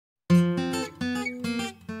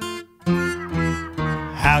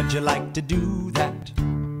How'd you like to do that?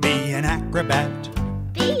 Be an acrobat.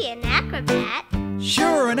 Be an acrobat?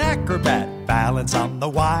 Sure, an acrobat. Balance on the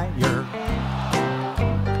wire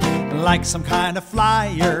like some kind of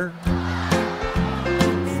flyer.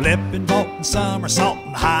 Flipping, vaulting,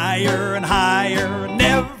 somersaulting higher and higher.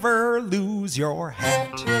 Never lose your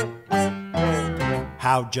hat.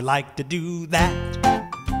 How'd you like to do that?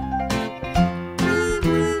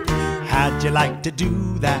 How'd you like to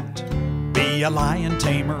do that? Be a lion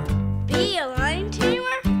tamer. Be a lion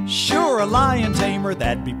tamer? Sure, a lion tamer,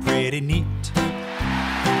 that'd be pretty neat.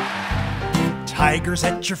 Tigers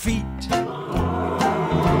at your feet,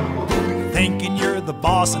 thinking you're the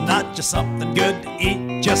boss and not just something good to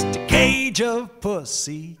eat. Just a cage of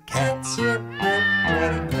pussy cats.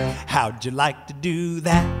 How'd you like to do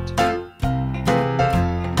that?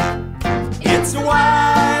 It's a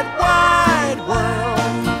wide, wide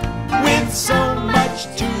world with so much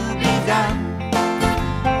to be done.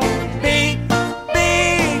 Big,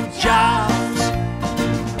 big jobs.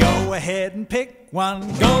 Go ahead and pick one.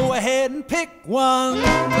 Go ahead and pick one.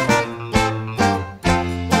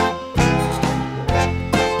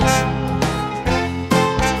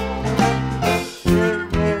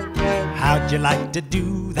 How'd you like to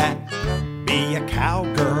do that? Be a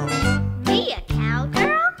cowgirl. Be a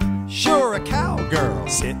cowgirl? Sure, a cowgirl,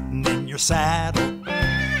 sitting in your saddle,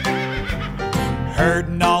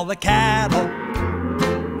 herding all the cattle.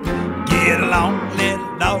 Get along,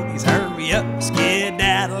 little doggies, hurry up,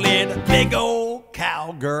 skedaddle in a big old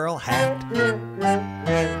cowgirl hat.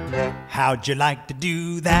 How'd you like to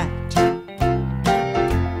do that?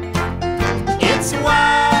 It's a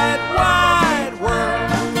wide, wide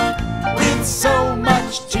world with so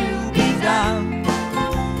much to be done.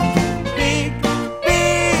 Big,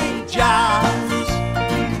 big jobs.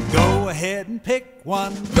 Go ahead and pick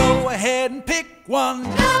one. Go ahead and pick one. Go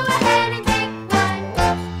ahead and pick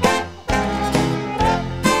one.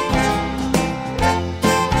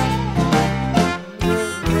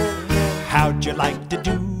 How'd you like to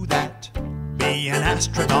do that? Be an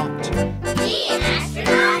astronaut. Be an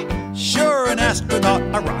astronaut? Sure, an astronaut,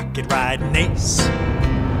 a rocket-riding ace.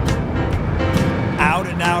 Out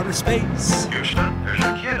in outer space. Houston, there's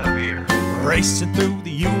a kid up here. Racing through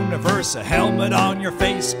the universe, a helmet on your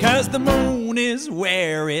face, 'cause the moon is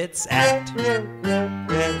where it's at.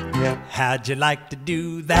 How'd you like to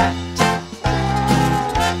do that?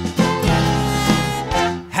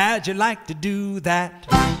 How'd you like to do that?